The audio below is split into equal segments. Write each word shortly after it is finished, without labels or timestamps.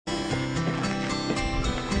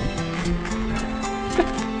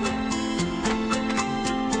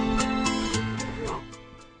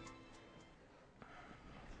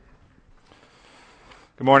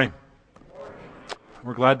Good morning.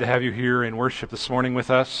 We're glad to have you here in worship this morning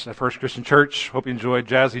with us at First Christian Church. Hope you enjoyed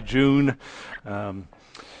Jazzy June.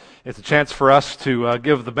 It's a chance for us to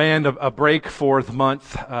give the band a break for the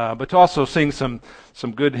month, but to also sing some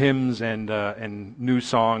good hymns and new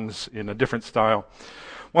songs in a different style.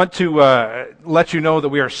 Want to let you know that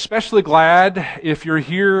we are especially glad if you're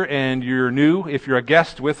here and you're new. If you're a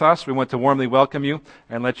guest with us, we want to warmly welcome you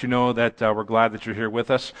and let you know that we're glad that you're here with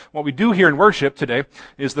us. What we do here in worship today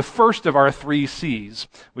is the first of our 3 C's.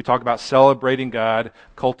 We talk about celebrating God,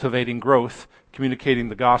 cultivating growth, communicating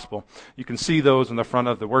the gospel. You can see those in the front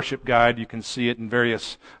of the worship guide. You can see it in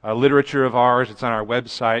various literature of ours. It's on our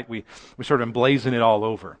website. We sort of emblazon it all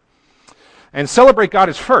over. And celebrate God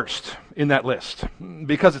is first in that list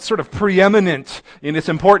because it's sort of preeminent in its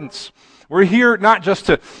importance. We're here not just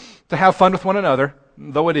to have fun with one another,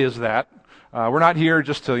 though it is that. We're not here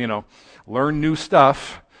just to, learn new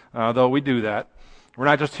stuff, though we do that. We're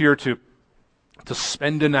not just here to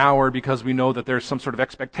spend an hour because we know that there's some sort of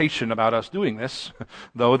expectation about us doing this,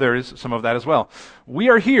 though there is some of that as well. We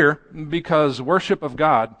are here because worship of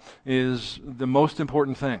God is the most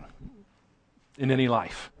important thing in any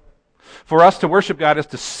life. For us to worship God is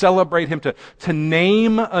to celebrate Him, to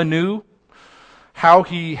name anew how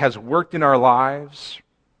He has worked in our lives,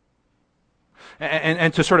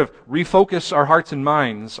 and to sort of refocus our hearts and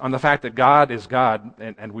minds on the fact that God is God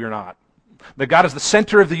and we're not. That God is the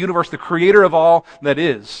center of the universe, the creator of all that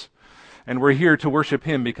is. And we're here to worship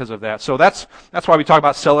Him because of that. So that's why we talk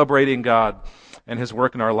about celebrating God and His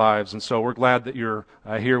work in our lives. And so we're glad that you're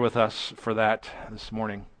here with us for that this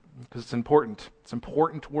morning. Because it's important. It's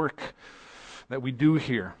important work that we do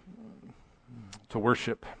here to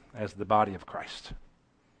worship as the body of Christ.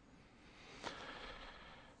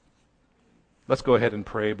 Let's go ahead and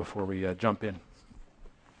pray before we jump in.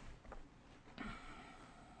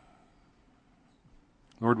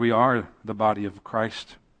 Lord, we are the body of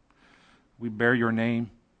Christ. We bear your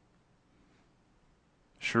name.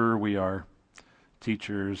 Sure, we are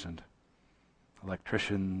teachers and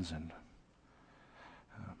electricians and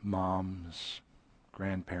moms,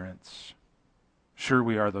 grandparents. Sure,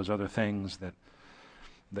 we are those other things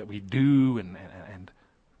that we do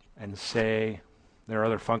and say. There are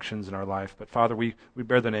other functions in our life. But Father, we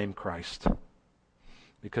bear the name Christ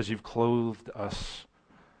because you've clothed us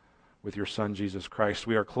with your Son, Jesus Christ.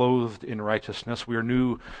 We are clothed in righteousness. We are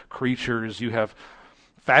new creatures. You have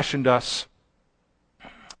fashioned us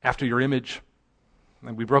after your image,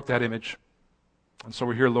 and we broke that image. And so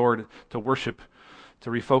we're here, Lord, to worship, to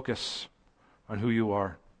refocus on who you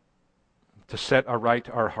are, to set aright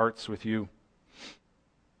our hearts with you,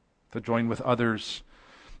 to join with others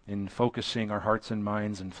in focusing our hearts and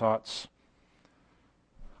minds and thoughts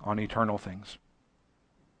on eternal things.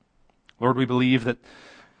 Lord, we believe that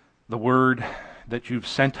the word that you've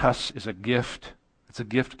sent us is a gift. It's a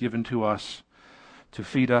gift given to us to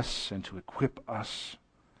feed us and to equip us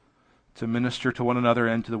to minister to one another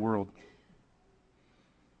and to the world.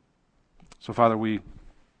 So, Father, we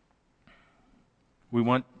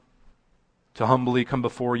want to humbly come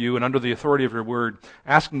before you and under the authority of your word,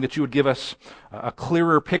 asking that you would give us a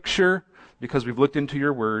clearer picture, because we've looked into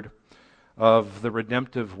your word, of the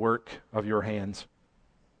redemptive work of your hands.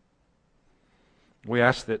 We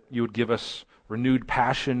ask that you would give us renewed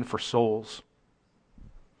passion for souls.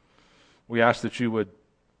 We ask that you would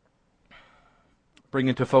bring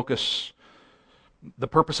into focus the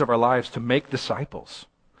purpose of our lives to make disciples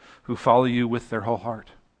who follow you with their whole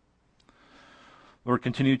heart. Lord,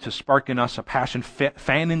 continue to spark in us a passion,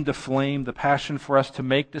 fan into flame the passion for us to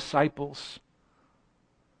make disciples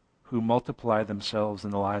who multiply themselves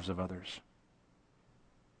in the lives of others.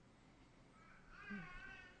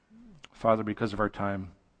 Father, because of our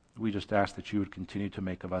time, we just ask that you would continue to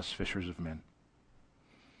make of us fishers of men.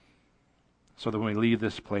 So that when we leave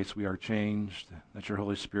this place, we are changed, that your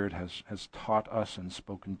Holy Spirit has taught us and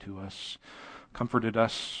spoken to us, comforted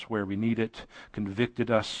us where we need it,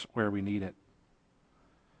 convicted us where we need it.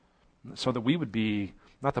 So that we would be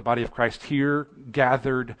not the body of Christ here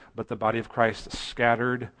gathered, but the body of Christ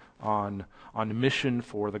scattered on mission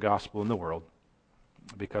for the gospel in the world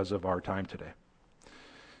because of our time today.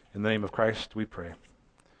 In the name of Christ we pray.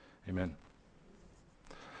 Amen.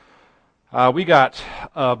 We got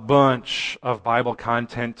a bunch of Bible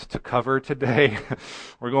content to cover today.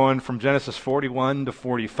 We're going from Genesis 41 to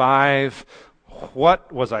 45.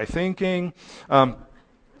 What was I thinking?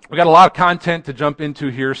 We got a lot of content to jump into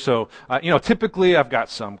here, so typically I've got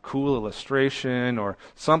some cool illustration or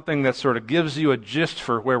something that sort of gives you a gist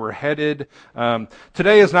for where we're headed.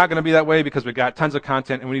 Today is not going to be that way because we got tons of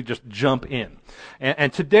content and we need to just jump in.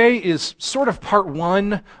 And today is sort of part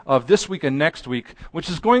one of this week and next week, which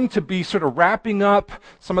is going to be sort of wrapping up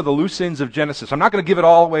some of the loose ends of Genesis. I'm not going to give it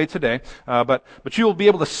all away today, but you'll be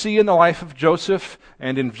able to see in the life of Joseph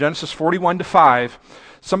and in Genesis 41 to 5.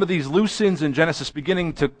 Some of these loose ends in Genesis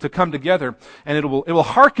beginning to come together, and it will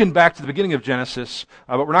hearken back to the beginning of Genesis,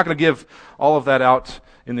 but we're not going to give all of that out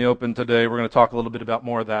in the open today. We're going to talk a little bit about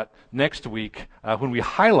more of that next week when we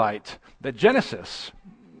highlight that Genesis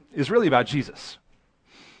is really about Jesus.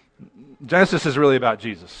 Genesis is really about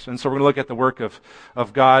Jesus, and so we're going to look at the work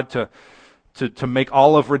of God to make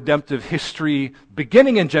all of redemptive history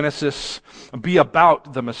beginning in Genesis be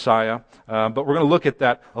about the Messiah. But we're going to look at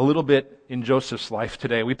that a little bit in Joseph's life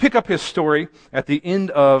today. We pick up his story at the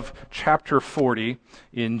end of chapter 40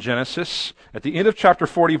 in Genesis. At the end of chapter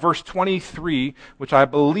 40, verse 23, which I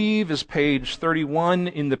believe is page 31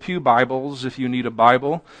 in the Pew Bibles, if you need a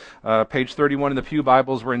Bible. Page 31 in the Pew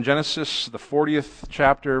Bibles. We're in Genesis, the 40th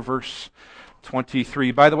chapter, verse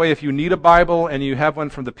 23. By the way, if you need a Bible and you have one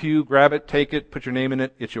from the pew, grab it, take it, put your name in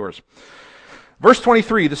it, it's yours. Verse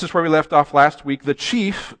 23, this is where we left off last week. The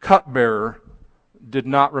chief cupbearer did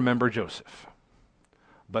not remember Joseph,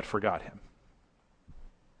 but forgot him.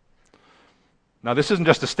 Now, this isn't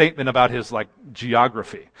just a statement about his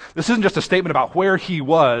geography. This isn't just a statement about where he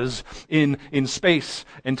was in space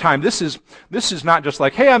and time. This is not just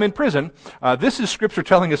like, hey, I'm in prison. This is Scripture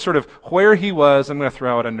telling us sort of where he was. I'm going to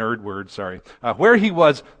throw out a nerd word, sorry. Where he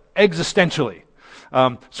was existentially.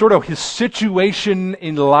 Sort of his situation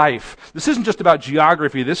in life. This isn't just about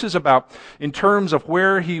geography. This is about in terms of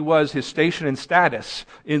where he was, his station and status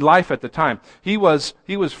in life at the time. He was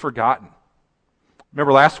forgotten.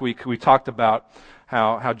 Remember last week we talked about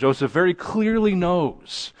how Joseph very clearly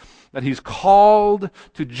knows that he's called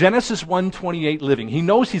to Genesis 1:28 living. He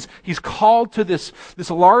knows he's called to this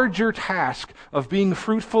larger task of being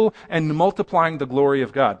fruitful and multiplying the glory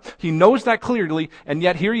of God. He knows that clearly, and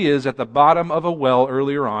yet here he is at the bottom of a well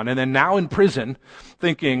earlier on, and then now in prison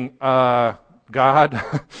thinking, God,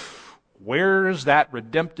 where's that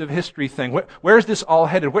redemptive history thing? Where's this all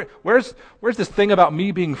headed? Where's this thing about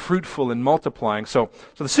me being fruitful and multiplying? So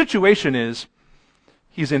the situation is,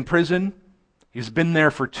 he's in prison. He's been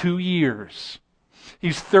there for 2 years.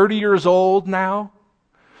 He's 30 years old now.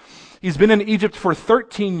 He's been in Egypt for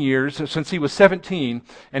 13 years, since he was 17.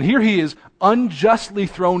 And here he is unjustly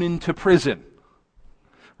thrown into prison,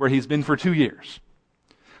 where he's been for 2 years.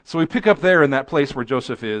 So we pick up there in that place where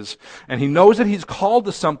Joseph is, and he knows that he's called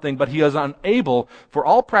to something, but he is unable, for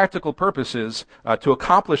all practical purposes, to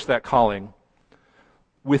accomplish that calling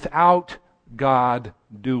without God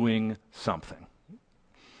doing something.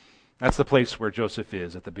 That's the place where Joseph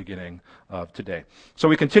is at the beginning of today. So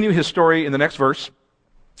we continue his story in the next verse,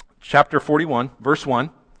 chapter 41, verse 1.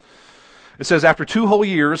 It says, after 2 whole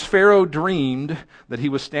years, Pharaoh dreamed that he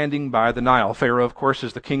was standing by the Nile. Pharaoh, of course,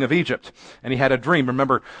 is the king of Egypt, and he had a dream.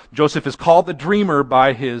 Remember, Joseph is called the dreamer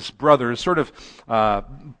by his brothers, sort of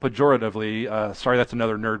pejoratively, sorry, that's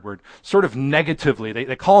another nerd word, sort of negatively.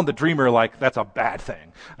 They call him the dreamer like that's a bad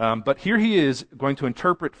thing. But here he is going to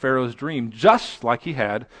interpret Pharaoh's dream just like he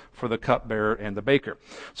had for the cupbearer and the baker.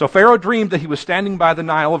 So Pharaoh dreamed that he was standing by the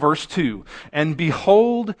Nile, verse 2, and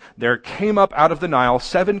behold, there came up out of the Nile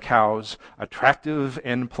 7 cows, attractive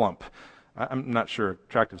and plump. I'm not sure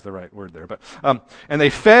attractive is the right word there, but and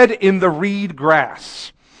they fed in the reed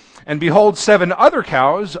grass. And behold, 7 other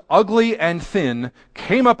cows, ugly and thin,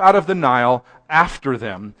 came up out of the Nile after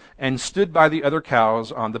them, and stood by the other cows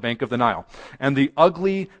on the bank of the Nile. And the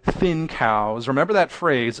ugly, thin cows, remember that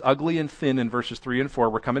phrase, ugly and thin, in verses 3 and 4,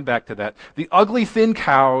 we're coming back to that. The ugly, thin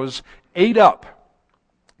cows ate up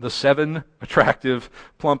the 7 attractive,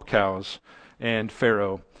 plump cows, and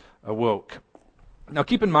Pharaoh awoke. Now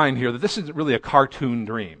keep in mind here that this isn't really a cartoon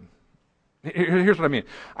dream. Here's what I mean.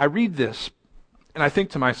 I read this, and I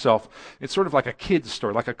think to myself, it's sort of like a kid's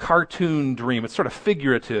story, like a cartoon dream. It's sort of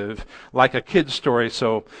figurative, like a kid's story.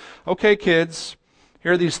 So, okay, kids,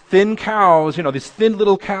 here are these thin cows, these thin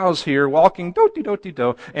little cows here walking,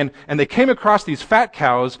 do-de-do-de-do, and they came across these fat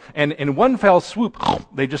cows, and in one fell swoop,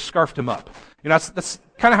 they just scarfed them up. That's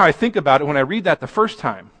kind of how I think about it when I read that the first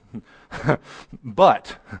time.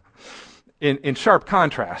 But, in sharp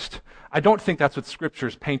contrast, I don't think that's what Scripture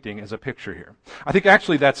is painting as a picture here. I think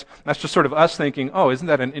actually that's just sort of us thinking, oh, isn't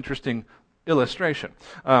that an interesting illustration.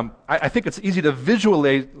 I think it's easy to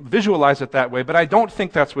visualize it that way, but I don't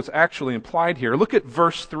think that's what's actually implied here. Look at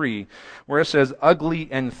verse 3, where it says ugly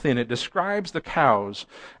and thin. It describes the cows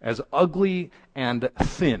as ugly and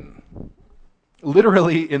thin.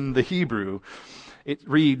 Literally in the Hebrew, it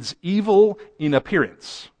reads evil in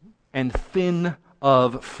appearance and thin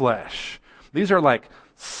of flesh. These are like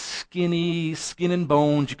skinny, skin and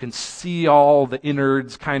bones, you can see all the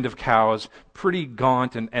innards kind of cows, pretty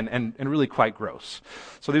gaunt and really quite gross.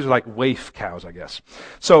 So these are like waif cows, I guess.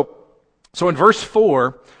 So in verse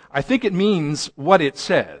 4, I think it means what it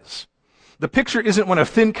says. The picture isn't one of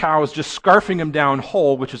thin cows just scarfing them down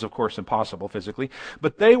whole, which is of course impossible physically,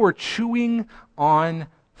 but they were chewing on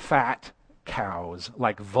fat cows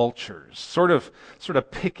like vultures, sort of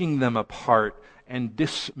picking them apart and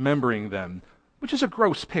dismembering them, which is a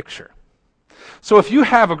gross picture. So if you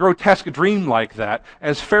have a grotesque dream like that,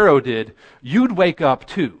 as Pharaoh did, you'd wake up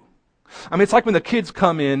too. I mean, it's like when the kids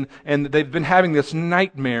come in and they've been having this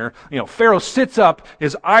nightmare. Pharaoh sits up,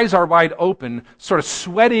 his eyes are wide open, sort of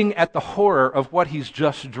sweating at the horror of what he's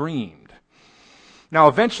just dreamed. Now,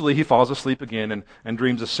 eventually he falls asleep again and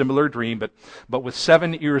dreams a similar dream, but with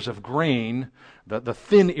 7 ears of grain, the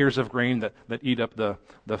thin ears of grain that eat up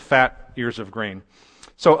the fat ears of grain.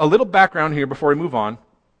 So a little background here before we move on.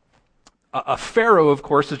 A Pharaoh, of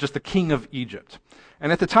course, is just the king of Egypt.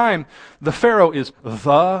 And at the time, the Pharaoh is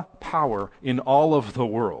the power in all of the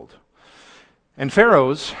world. And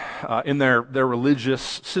pharaohs, in their religious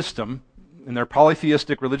system, in their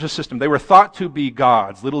polytheistic religious system, they were thought to be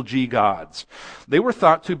gods, little g gods. They were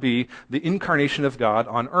thought to be the incarnation of God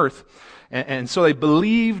on earth. And so they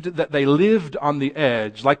believed that they lived on the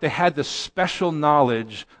edge, like they had this special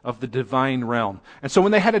knowledge of the divine realm. And so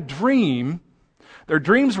when they had a dream, their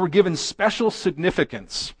dreams were given special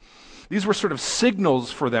significance. These were sort of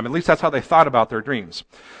signals for them. At least that's how they thought about their dreams.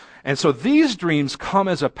 And so these dreams come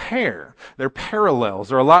as a pair. They're parallels.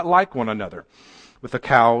 They're a lot like one another, with the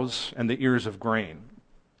cows and the ears of grain.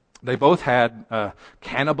 They both had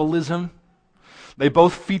cannibalism. They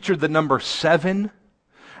both featured the number 7.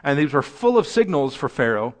 And these were full of signals for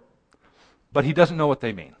Pharaoh, but he doesn't know what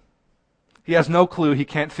they mean. He has no clue. He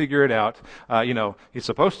can't figure it out. He's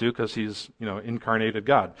supposed to because he's, incarnated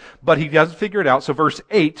God. But he doesn't figure it out. So verse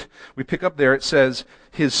 8, we pick up there, it says,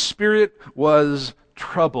 his spirit was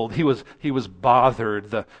troubled. He was bothered.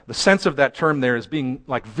 The sense of that term there is being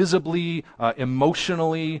like visibly,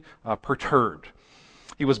 emotionally perturbed.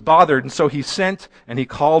 He was bothered, and so he sent and he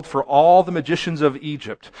called for all the magicians of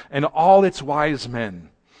Egypt and all its wise men.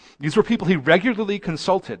 These were people he regularly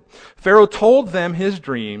consulted. Pharaoh told them his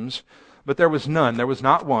dreams, but there was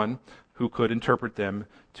not one who could interpret them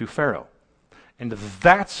to Pharaoh. And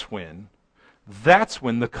that's when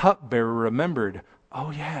the cupbearer remembered,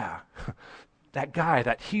 oh yeah,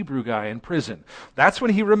 that Hebrew guy in prison. That's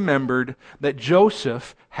when he remembered that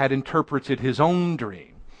Joseph had interpreted his own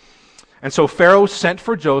dream. And so Pharaoh sent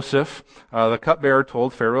for Joseph. The cupbearer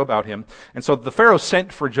told Pharaoh about him. And so the Pharaoh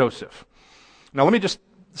sent for Joseph. Now let me just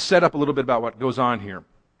set up a little bit about what goes on here.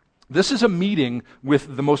 This is a meeting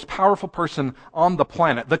with the most powerful person on the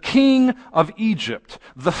planet, the king of Egypt,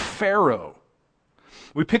 the Pharaoh.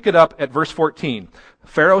 We pick it up at verse 14.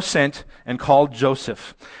 Pharaoh sent and called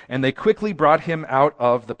Joseph, and they quickly brought him out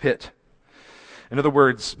of the pit. In other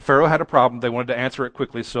words, Pharaoh had a problem. They wanted to answer it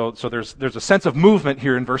quickly, so there's a sense of movement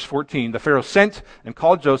here in verse 14. The Pharaoh sent and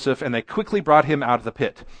called Joseph, and they quickly brought him out of the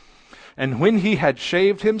pit. And when he had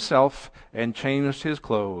shaved himself and changed his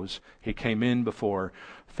clothes, he came in before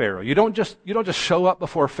Pharaoh. You don't just show up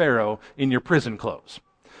before Pharaoh in your prison clothes.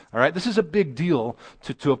 All right, this is a big deal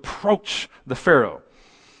to approach the Pharaoh,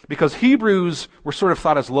 because Hebrews were sort of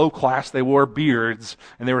thought as low class. They wore beards,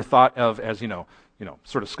 and they were thought of as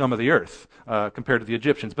sort of scum of the earth compared to the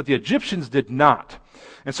Egyptians. But the Egyptians did not,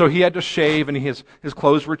 and so he had to shave, and his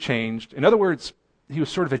clothes were changed. In other words, he was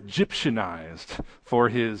sort of Egyptianized for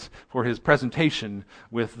his presentation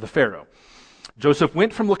with the Pharaoh. Joseph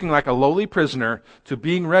went from looking like a lowly prisoner to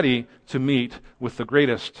being ready to meet with the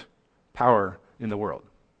greatest power in the world.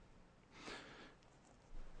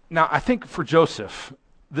 Now, I think for Joseph,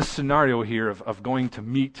 this scenario here of going to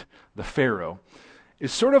meet the Pharaoh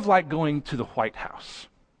is sort of like going to the White House.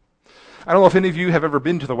 I don't know if any of you have ever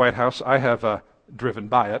been to the White House. I have driven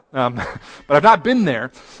by it, but I've not been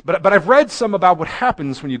there. But I've read some about what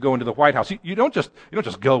happens when you go into the White House. You don't just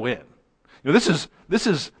go in. This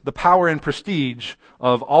is the power and prestige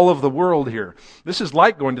of all of the world here. This is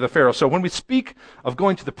like going to the Pharaoh. So when we speak of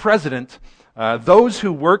going to the president, those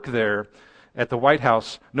who work there at the White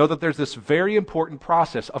House know that there's this very important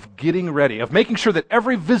process of getting ready, of making sure that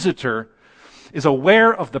every visitor is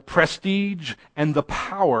aware of the prestige and the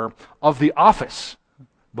power of the office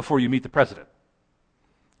before you meet the president.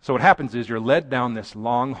 So what happens is you're led down this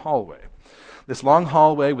long hallway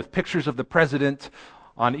with pictures of the president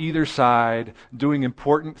on either side, doing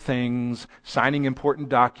important things, signing important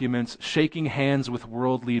documents, shaking hands with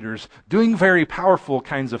world leaders, doing very powerful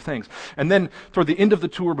kinds of things. And then toward the end of the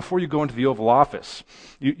tour, before you go into the Oval Office,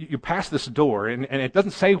 you pass this door, and it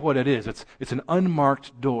doesn't say what it is. It's an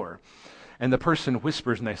unmarked door. And the person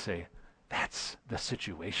whispers and they say, "That's the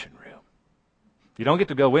Situation Room." You don't get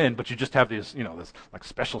to go in, but you just have this like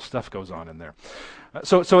special stuff goes on in there.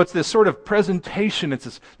 So it's this sort of presentation.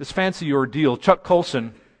 It's this fancy ordeal. Chuck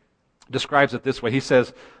Colson describes it this way. He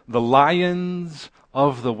says, "The lions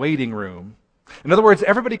of the waiting room." In other words,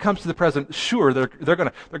 everybody comes to the president. Sure, they're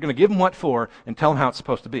going to give him what for and tell him how it's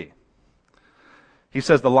supposed to be. He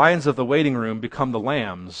says the lions of the waiting room become the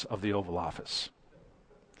lambs of the Oval Office.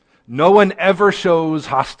 No one ever shows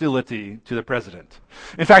hostility to the president.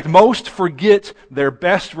 In fact, most forget their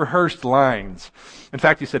best rehearsed lines. In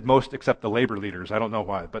fact, he said most except the labor leaders. I don't know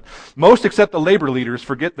why, but most except the labor leaders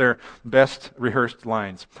forget their best rehearsed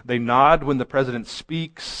lines. They nod when the president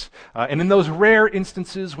speaks, and in those rare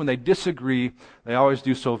instances when they disagree, they always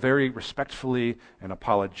do so very respectfully and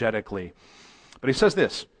apologetically. But he says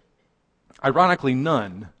this, ironically,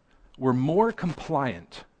 none were more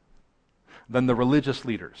compliant than the religious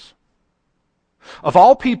leaders. Of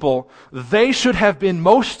all people, they should have been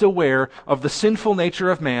most aware of the sinful nature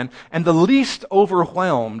of man and the least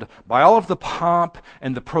overwhelmed by all of the pomp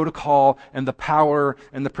and the protocol and the power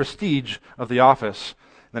and the prestige of the office.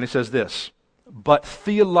 And then he says this, "But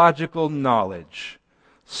theological knowledge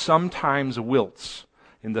sometimes wilts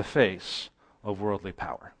in the face of worldly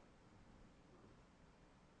power."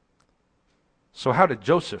 So how did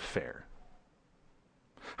Joseph fare?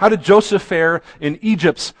 How did Joseph fare in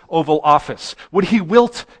Egypt's Oval Office? Would he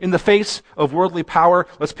wilt in the face of worldly power?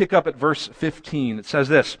 Let's pick up at verse 15. It says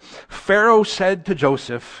this, "Pharaoh said to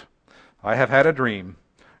Joseph, 'I have had a dream,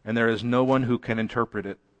 and there is no one who can interpret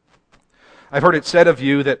it. I've heard it said of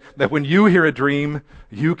you that when you hear a dream,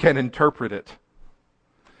 you can interpret it.'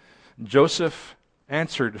 Joseph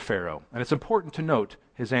answered Pharaoh," and it's important to note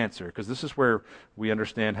his answer, because this is where we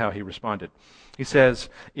understand how he responded. He says,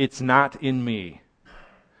 "It's not in me.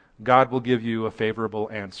 God will give you a favorable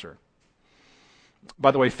answer."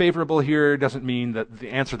 By the way, favorable here doesn't mean that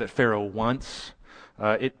the answer that Pharaoh wants.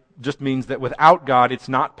 It just means that without God, it's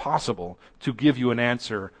not possible to give you an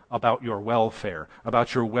answer about your welfare,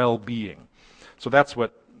 about your well-being. So that's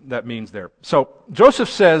what that means there. So Joseph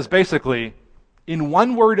says, basically, in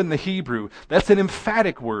one word in the Hebrew, that's an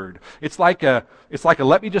emphatic word. It's like a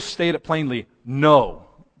let me just state it plainly, no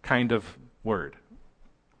kind of word.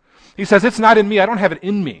 He says, "It's not in me. I don't have it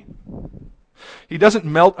in me." He doesn't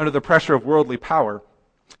melt under the pressure of worldly power.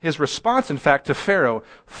 His response, in fact, to Pharaoh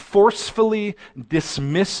forcefully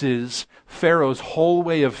dismisses Pharaoh's whole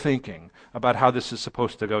way of thinking about how this is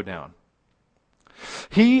supposed to go down.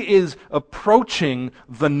 He is approaching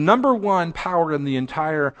the number one power in the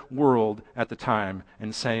entire world at the time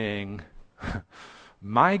and saying,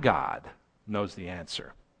 "My God knows the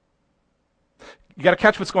answer." You got to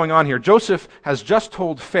catch what's going on here. Joseph has just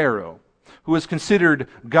told Pharaoh, who is considered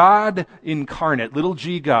God incarnate, little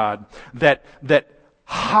g God, that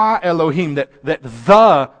Ha Elohim, that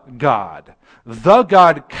the God,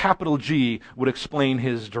 capital G, would explain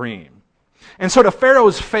his dream. And so to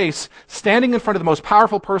Pharaoh's face, standing in front of the most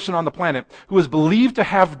powerful person on the planet, who is believed to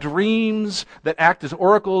have dreams that act as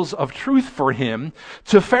oracles of truth for him,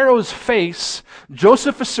 to Pharaoh's face,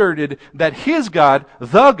 Joseph asserted that his God,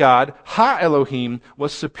 the God, Ha Elohim,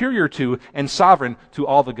 was superior to and sovereign to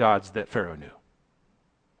all the gods that Pharaoh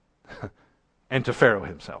knew. And to Pharaoh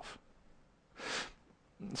himself.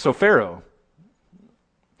 So Pharaoh,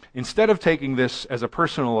 instead of taking this as a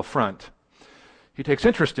personal affront, he takes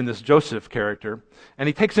interest in this Joseph character, and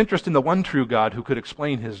he takes interest in the one true God who could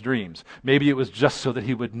explain his dreams. Maybe it was just so that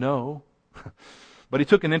he would know, but he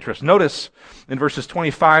took an interest. Notice in verses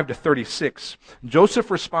 25 to 36,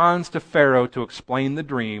 Joseph responds to Pharaoh to explain the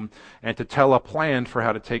dream and to tell a plan for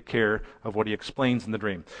how to take care of what he explains in the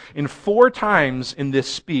dream. In 4 times in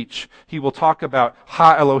this speech, he will talk about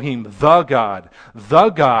Ha Elohim, the God,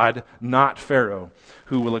 not Pharaoh,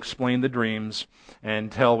 who will explain the dreams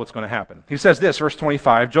and tell what's going to happen. He says this, verse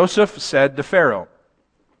 25, "Joseph said to Pharaoh,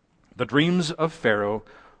 'The dreams of Pharaoh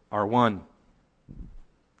are one.'"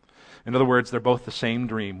 In other words, they're both the same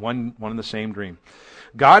dream, one and the same dream.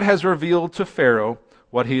 "God has revealed to Pharaoh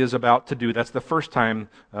what he is about to do." That's the first time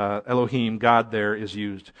Elohim, God there, is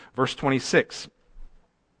used. Verse 26,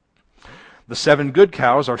 The 7 good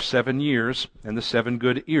cows are 7 years, and the 7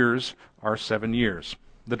 good ears are 7 years.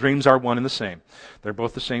 The dreams are one and the same. They're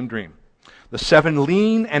both the same dream. The 7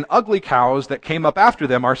 lean and ugly cows that came up after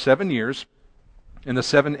them are 7 years, and the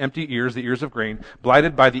 7 empty ears, the ears of grain,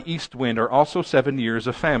 blighted by the east wind, are also 7 years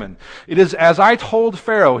of famine. It is as I told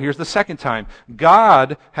Pharaoh, here's the second time,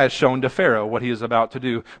 God has shown to Pharaoh what he is about to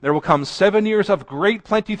do. There will come 7 years of great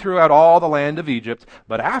plenty throughout all the land of Egypt,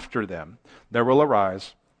 but after them there will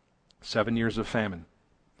arise 7 years of famine.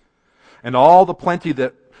 And all the plenty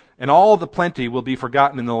will be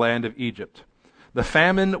forgotten in the land of Egypt. The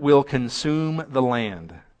famine will consume the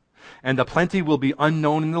land, and the plenty will be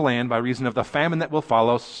unknown in the land by reason of the famine that will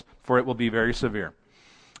follow, for it will be very severe.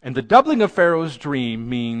 And the doubling of Pharaoh's dream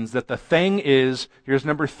means that the thing is, here's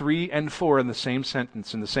number 3 and 4 in the same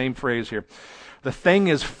sentence, in the same phrase here. The thing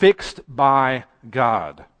is fixed by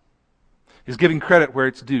God. He's giving credit where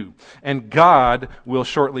it's due, and God will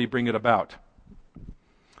shortly bring it about.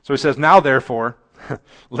 So he says, now therefore,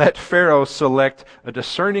 let Pharaoh select a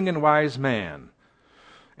discerning and wise man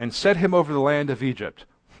and set him over the land of Egypt.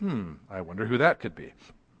 I wonder who that could be.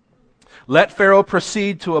 Let Pharaoh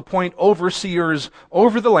proceed to appoint overseers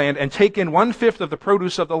over the land and take in 1/5 of the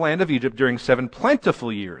produce of the land of Egypt during 7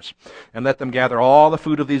 plentiful years. And let them gather all the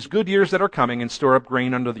food of these good years that are coming and store up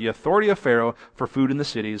grain under the authority of Pharaoh for food in the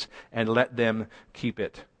cities, and let them keep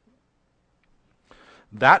it.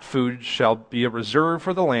 That food shall be a reserve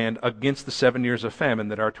for the land against the 7 years of famine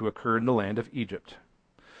that are to occur in the land of Egypt,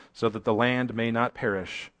 so that the land may not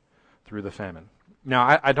perish through the famine.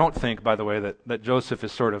 Now, I don't think, by the way, that Joseph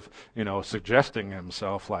is sort of, suggesting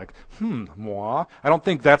himself like, moi. I don't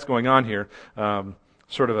think that's going on here.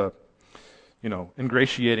 Sort of a,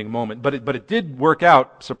 ingratiating moment. But it did work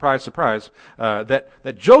out, surprise, surprise,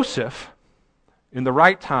 that Joseph, in the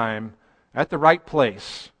right time, at the right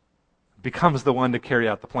place, becomes the one to carry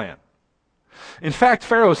out the plan. In fact,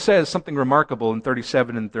 Pharaoh says something remarkable in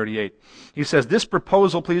 37 and 38. He says, this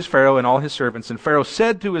proposal pleased Pharaoh and all his servants. And Pharaoh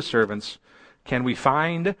said to his servants, can we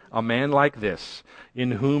find a man like this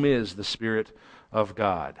in whom is the Spirit of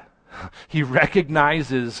God? He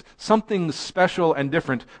recognizes something special and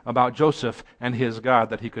different about Joseph and his God,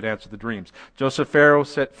 that he could answer the dreams. Pharaoh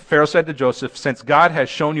said to Joseph, since God has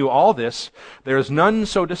shown you all this, there is none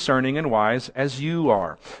so discerning and wise as you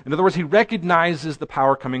are. In other words, he recognizes the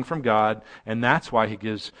power coming from God, and that's why he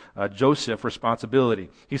gives Joseph responsibility.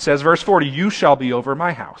 He says, verse 40, you shall be over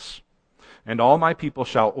my house, and all my people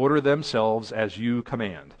shall order themselves as you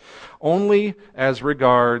command. Only as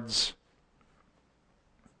regards...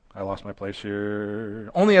 I lost my place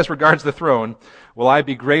here. Only as regards the throne will I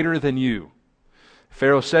be greater than you.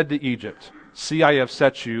 Pharaoh said to Egypt, see, I have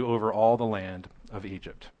set you over all the land of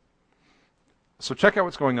Egypt. So check out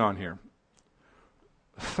what's going on here.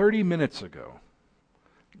 30 minutes ago,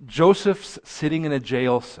 Joseph's sitting in a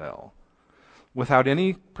jail cell without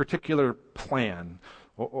any particular plan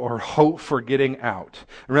or hope for getting out.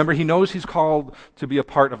 Remember, he knows he's called to be a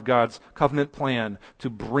part of God's covenant plan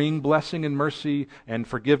to bring blessing and mercy and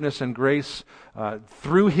forgiveness and grace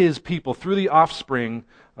through his people, through the offspring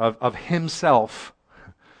of himself,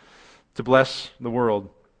 to bless the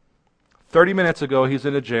world. 30 minutes ago, he's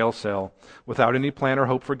in a jail cell without any plan or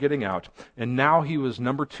hope for getting out. And now he was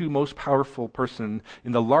number 2 most powerful person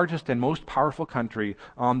in the largest and most powerful country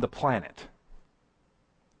on the planet.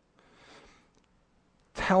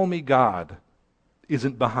 Tell me God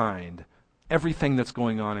isn't behind everything that's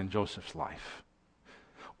going on in Joseph's life,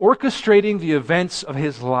 orchestrating the events of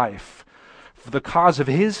his life for the cause of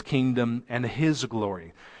his kingdom and his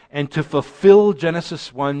glory, and to fulfill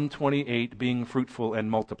Genesis 1:28, being fruitful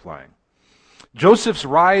and multiplying. Joseph's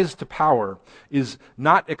rise to power is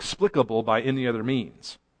not explicable by any other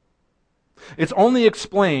means. It's only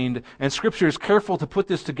explained, and Scripture is careful to put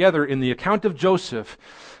this together in the account of Joseph,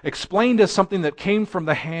 explained as something that came from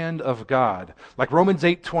the hand of God. Like Romans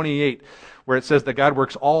 8:28, where it says that God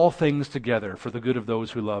works all things together for the good of those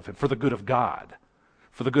who love him, for the good of God,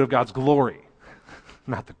 for the good of God's glory,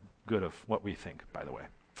 not the good of what we think, by the way.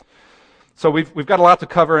 So we've got a lot to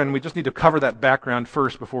cover, and we just need to cover that background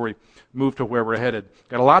first before we move to where we're headed.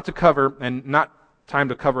 Got a lot to cover, and not time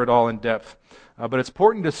to cover it all in depth. But it's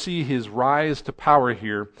important to see his rise to power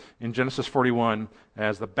here in Genesis 41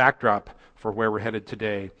 as the backdrop for where we're headed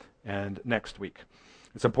today and next week.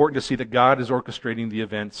 It's important to see that God is orchestrating the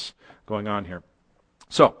events going on here.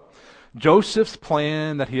 So, Joseph's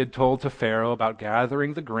plan that he had told to Pharaoh about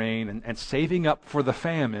gathering the grain and saving up for the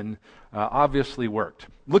famine obviously worked.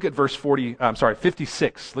 Look at verse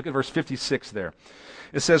 56. Look at verse 56 there.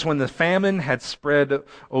 It says, when the famine had spread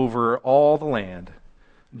over all the land,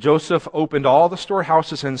 Joseph opened all the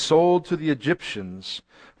storehouses and sold to the Egyptians,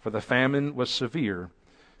 for the famine was severe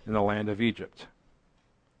in the land of Egypt.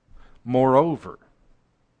 Moreover,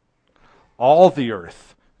 all the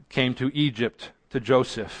earth came to Egypt to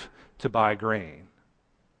Joseph to buy grain,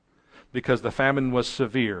 because the famine was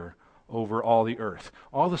severe over all the earth.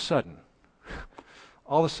 All of a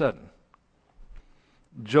sudden,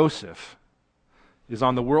 Joseph is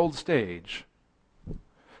on the world stage,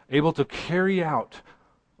 able to carry out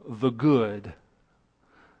the good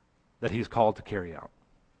that he's called to carry out.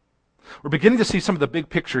 We're beginning to see some of the big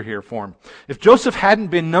picture here for him. If Joseph hadn't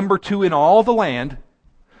been number 2 in all the land,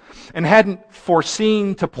 and hadn't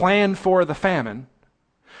foreseen to plan for the famine,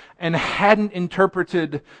 and hadn't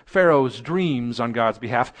interpreted Pharaoh's dreams on God's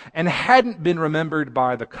behalf, and hadn't been remembered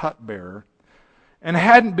by the cupbearer, and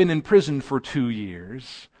hadn't been in prison for 2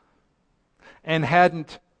 years, and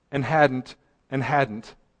hadn't,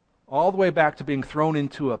 all the way back to being thrown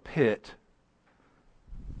into a pit,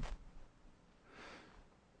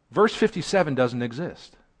 verse 57 doesn't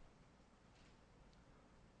exist.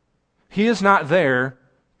 He is not there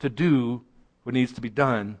to do what needs to be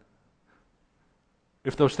done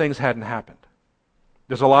if those things hadn't happened.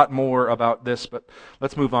 There's a lot more about this, but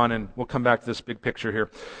let's move on and we'll come back to this big picture here.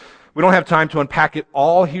 We don't have time to unpack it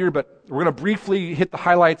all here, but we're going to briefly hit the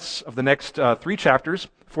highlights of the next 3 chapters,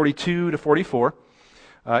 42 to 44.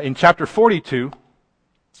 In chapter 42,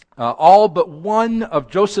 all but one of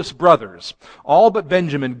Joseph's brothers, all but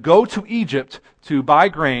Benjamin, go to Egypt to buy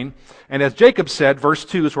grain. And as Jacob said, verse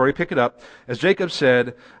 2 is where we pick it up. As Jacob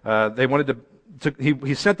said, they wanted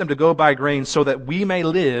he sent them to go buy grain so that we may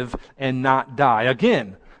live and not die.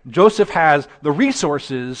 Again, Joseph has the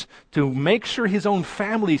resources to make sure his own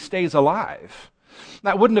family stays alive.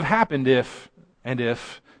 That wouldn't have happened if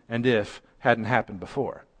hadn't happened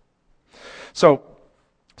before. So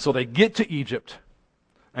they get to Egypt,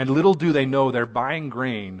 and little do they know they're buying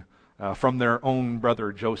grain from their own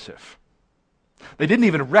brother Joseph. They didn't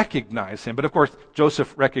even recognize him, but of course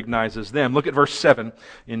Joseph recognizes them. Look at verse 7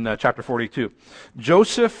 in chapter 42.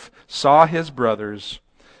 Joseph saw his brothers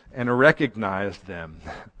and recognized them,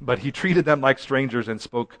 but he treated them like strangers and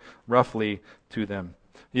spoke roughly to them.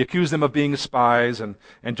 He accused them of being spies, and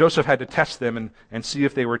Joseph had to test them and see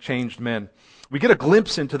if they were changed men. We get a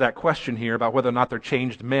glimpse into that question here about whether or not they're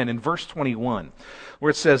changed men in verse 21, where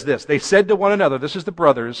it says this: They said to one another, this is the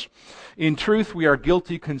brothers, in truth we are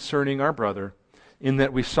guilty concerning our brother, in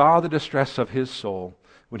that we saw the distress of his soul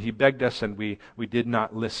when he begged us and we did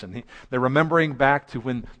not listen. They're remembering back to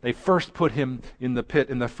when they first put him in the pit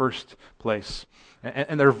in the first place.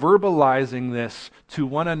 And they're verbalizing this to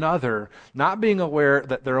one another, not being aware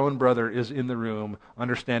that their own brother is in the room,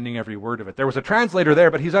 understanding every word of it. There was a translator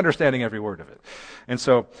there, but he's understanding every word of it. And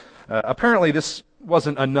so apparently this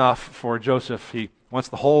wasn't enough for Joseph. He wants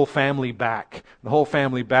the whole family back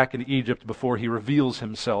in Egypt before he reveals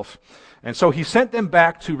himself. And so he sent them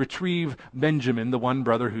back to retrieve Benjamin, the one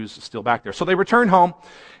brother who's still back there. So they return home,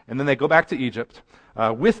 and then they go back to Egypt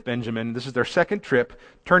with Benjamin. This is their second trip.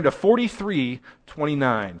 Turn to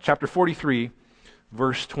 43:29. Chapter 43,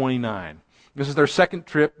 verse 29. This is their second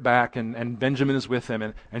trip back, and Benjamin is with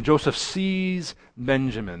them. And Joseph sees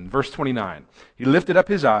Benjamin. Verse 29. He lifted up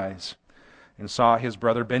his eyes and saw his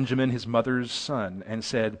brother Benjamin, his mother's son, and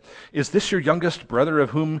said, Is this your youngest brother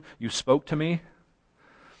of whom you spoke to me?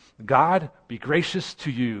 God be gracious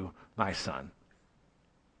to you, my son.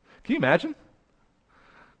 Can you imagine?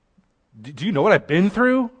 Do you know what I've been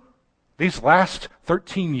through these last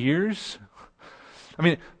 13 years? I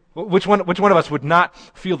mean, which one of us would not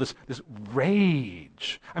feel this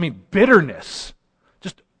rage? I mean, bitterness.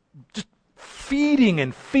 Just feeding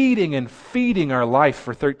and feeding and feeding our life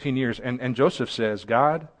for 13 years. And Joseph says,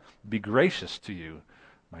 God be gracious to you,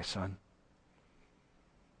 my son.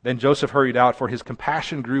 Then Joseph hurried out, for his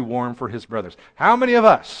compassion grew warm for his brothers. How many of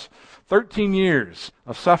us, 13 years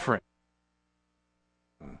of suffering,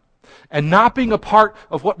 and not being a part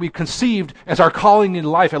of what we conceived as our calling in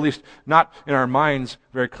life, at least not in our minds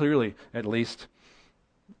very clearly, at least,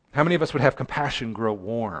 how many of us would have compassion grow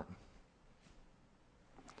warm?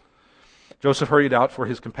 Joseph hurried out, for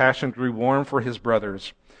his compassion grew warm for his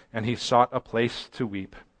brothers, and he sought a place to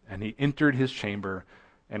weep, and he entered his chamber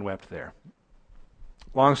and wept there.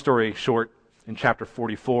 Long story short, in chapter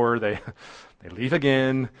 44, they leave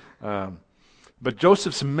again. But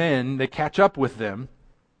Joseph's men, they catch up with them,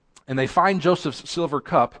 and they find Joseph's silver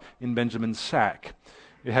cup in Benjamin's sack.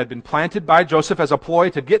 It had been planted by Joseph as a ploy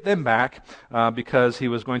to get them back because he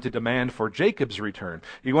was going to demand for Jacob's return.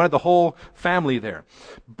 He wanted the whole family there.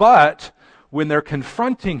 But when they're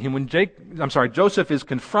confronting him, when Joseph is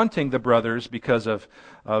confronting the brothers because of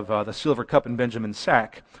the silver cup in Benjamin's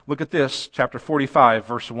sack, look at this, chapter 45,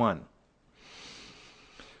 verse 1.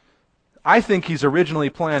 I think he's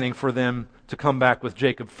originally planning for them to come back with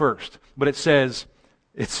Jacob first, but it says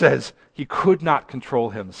he could not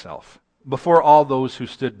control himself before all those who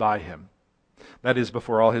stood by him. That is,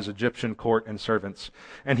 before all his Egyptian court and servants.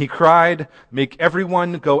 And he cried, "Make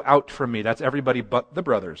everyone go out from me." That's everybody but the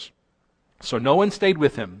brothers. So no one stayed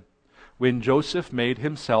with him when Joseph made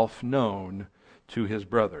himself known to his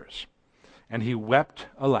brothers. And he wept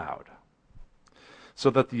aloud, so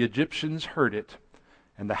that the Egyptians heard it,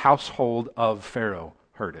 and the household of Pharaoh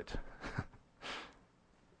heard it.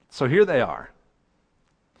 So here they are.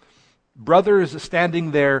 Brothers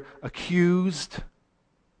standing there accused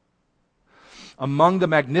among the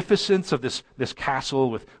magnificence of this castle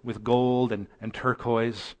with gold and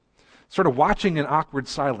turquoise, sort of watching in awkward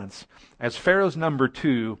silence as Pharaoh's number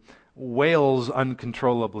 2 wails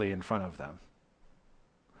uncontrollably in front of them.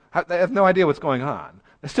 They have no idea what's going on.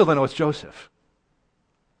 They still don't know it's Joseph.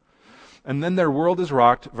 And then their world is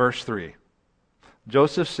rocked, verse 3.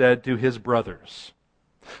 Joseph said to his brothers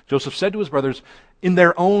in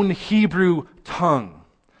their own Hebrew tongue,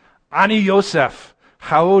 "Ani Yosef,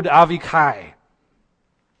 Haod Avikai."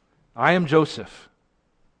 I am Joseph.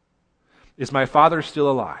 Is my father still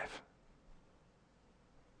alive?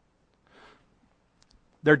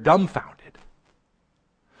 They're dumbfounded.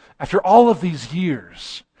 After all of these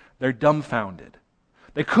years, they're dumbfounded.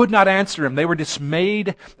 They could not answer him. They were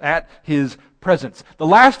dismayed at his presence. The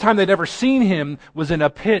last time they'd ever seen him was in a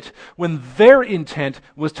pit when their intent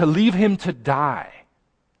was to leave him to die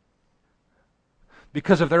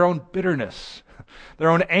because of their own bitterness, their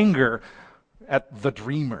own anger at the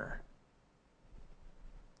dreamer.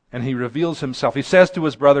 And he reveals himself. He says to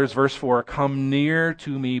his brothers, verse 4, "Come near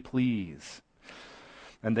to me, please."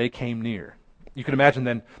 And they came near. You can imagine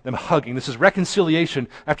them hugging. This is reconciliation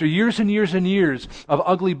after years and years and years of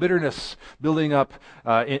ugly bitterness building up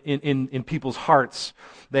in people's hearts.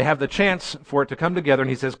 They have the chance for it to come together, and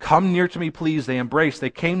he says, "Come near to me, please." They embraced. They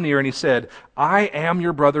came near, and he said, "I am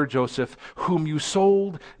your brother Joseph, whom you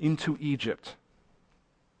sold into Egypt."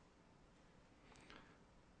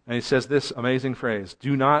 And he says this amazing phrase,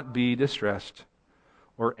 "Do not be distressed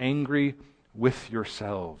or angry with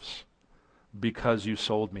yourselves because you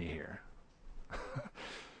sold me here."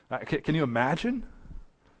 Can you imagine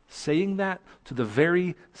saying that to the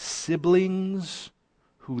very siblings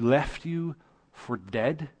who left you for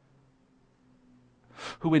dead?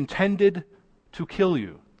 Who intended to kill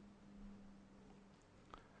you?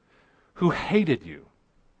 Who hated you?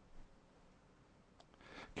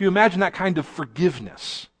 Can you imagine that kind of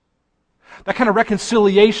forgiveness? That kind of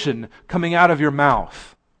reconciliation coming out of your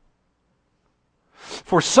mouth?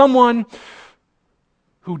 For someone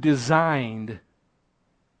who designed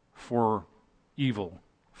for evil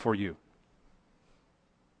for you.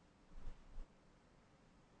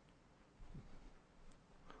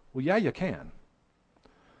 Well, yeah, you can.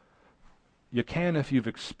 You can if you've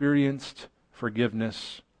experienced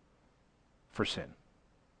forgiveness for sin.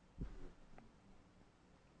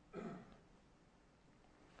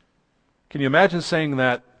 Can you imagine saying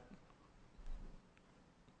that?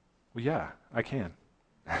 Well, yeah, I can.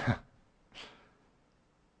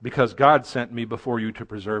 Because God sent me before you to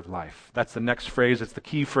preserve life. That's the next phrase. It's the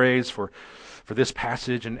key phrase for this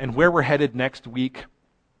passage and where we're headed next week.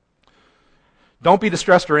 Don't be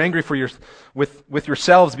distressed or angry with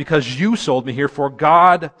yourselves because you sold me here, for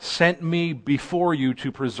God sent me before you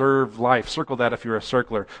to preserve life. Circle that if you're a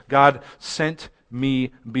circler. God sent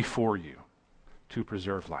me before you to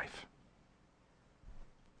preserve life.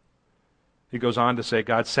 He goes on to say,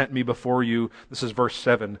 God sent me before you, this is verse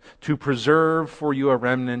 7, to preserve for you a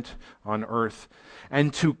remnant on earth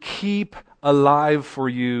and to keep alive for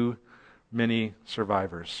you many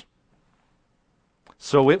survivors.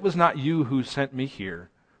 So it was not you who sent me here,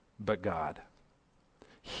 but God.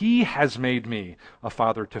 He has made me a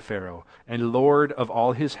father to Pharaoh and Lord of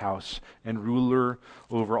all his house and ruler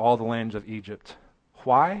over all the lands of Egypt.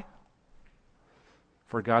 Why?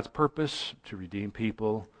 For God's purpose to redeem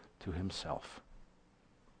people to himself.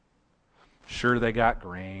 Sure, they got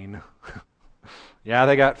grain. Yeah,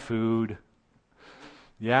 they got food.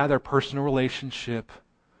 Yeah, their personal relationship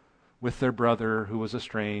with their brother who was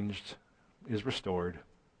estranged is restored.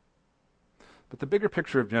 But the bigger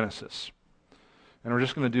picture of Genesis, and we're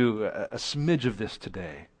just going to do a smidge of this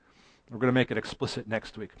today. We're going to make it explicit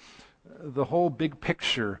next week. The whole big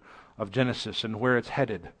picture of Genesis and where it's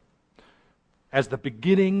headed as the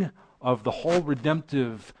beginning of the whole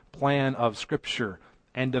redemptive plan of Scripture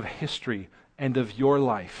and of history and of your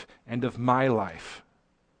life and of my life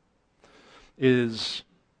is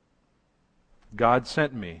God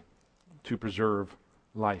sent me to preserve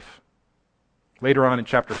life. Later on in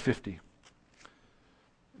chapter 50,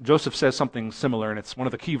 Joseph says something similar, and it's one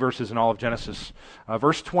of the key verses in all of Genesis.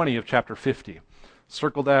 Verse 20 of chapter 50.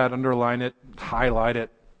 Circle that, underline it, highlight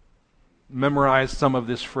it, memorize some of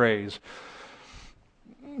this phrase.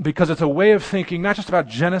 Because it's a way of thinking not just about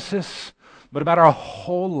Genesis, but about our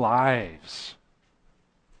whole lives.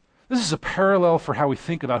 This is a parallel for how we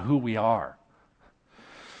think about who we are.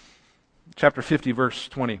 Chapter 50, verse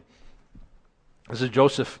 20. This is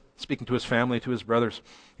Joseph speaking to his family, to his brothers.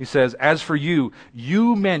 He says, "As for you,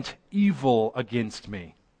 you meant evil against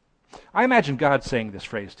me." I imagine God saying this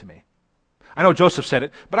phrase to me. I know Joseph said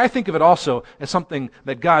it, but I think of it also as something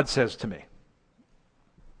that God says to me.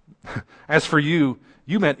 As for you,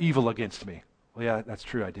 you meant evil against me. Well, yeah, that's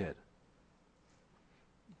true, I did.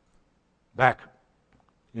 Back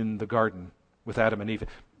in the garden with Adam and Eve.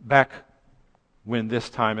 Back when this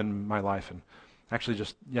time in my life, and actually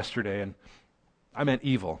just yesterday, and I meant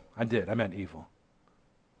evil. I meant evil.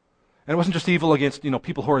 And it wasn't just evil against,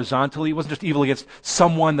 people horizontally. It wasn't just evil against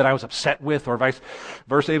someone that I was upset with or vice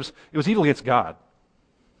versa. It was evil against God.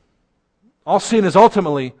 All sin is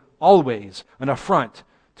ultimately, always, an affront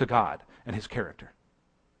to God and His character.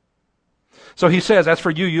 So he says, "As for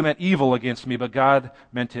you, you meant evil against me, but God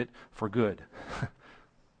meant it for good."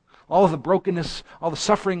 All of the brokenness, all the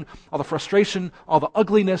suffering, all the frustration, all the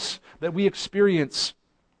ugliness that we experience,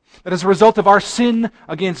 that as a result of our sin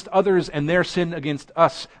against others and their sin against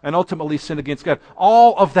us, and ultimately sin against God,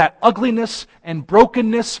 all of that ugliness and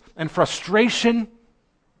brokenness and frustration,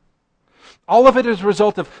 all of it is a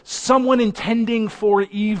result of someone intending for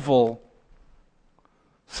evil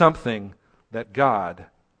something that God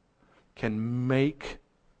can make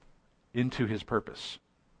into His purpose.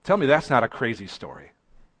 Tell me that's not a crazy story.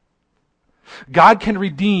 God can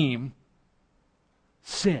redeem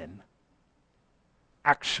sin,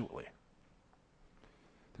 actually,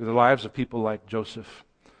 through the lives of people like Joseph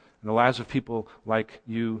and the lives of people like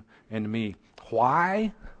you and me.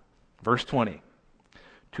 Why? Verse 20.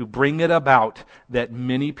 To bring it about that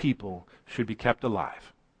many people should be kept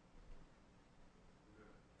alive.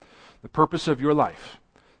 The purpose of your life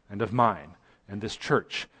and of mine and this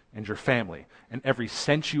church and your family and every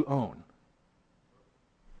cent you own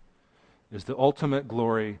is the ultimate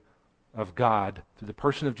glory of God through the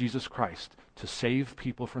person of Jesus Christ to save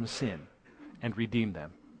people from sin and redeem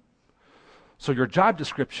them. So your job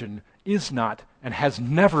description is not and has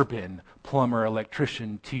never been plumber,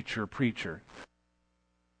 electrician, teacher, preacher.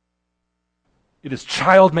 It is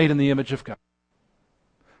child made in the image of God,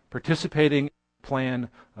 participating in the plan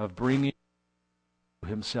of bringing to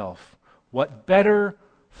Himself. What better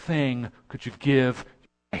thing could you give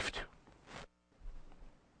life to?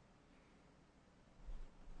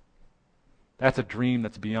 That's a dream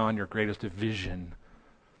that's beyond your greatest vision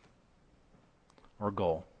or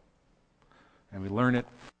goal. And we learn it in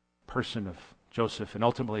the person of Joseph and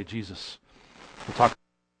ultimately Jesus. We'll talk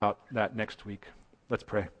about that next week. Let's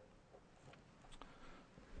pray.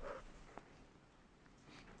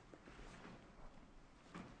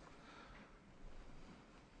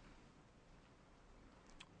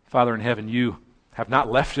 Father in heaven, you have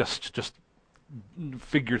not left us to just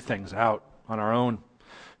figure things out on our own.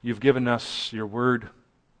 You've given us your word,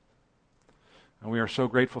 and we are so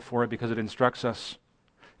grateful for it because it instructs us.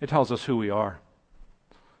 It tells us who we are.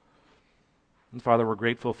 And Father, we're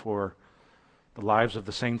grateful for the lives of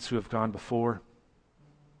the saints who have gone before,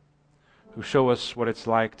 who show us what it's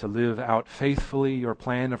like to live out faithfully your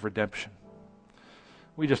plan of redemption.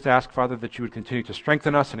 We just ask, Father, that you would continue to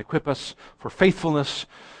strengthen us and equip us for faithfulness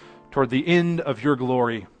toward the end of your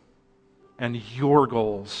glory and your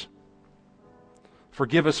goals.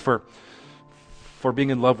 Forgive us for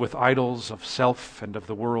being in love with idols of self and of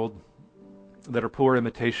the world that are poor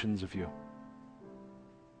imitations of you.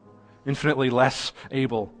 Infinitely less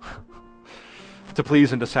able to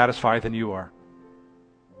please and to satisfy than you are.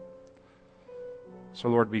 So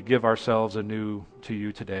Lord, we give ourselves anew to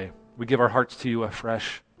you today. We give our hearts to you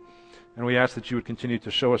afresh. And we ask that you would continue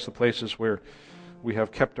to show us the places where we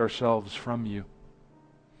have kept ourselves from you.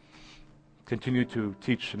 Continue to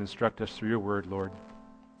teach and instruct us through your word, Lord.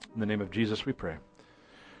 In the name of Jesus we pray.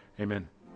 Amen.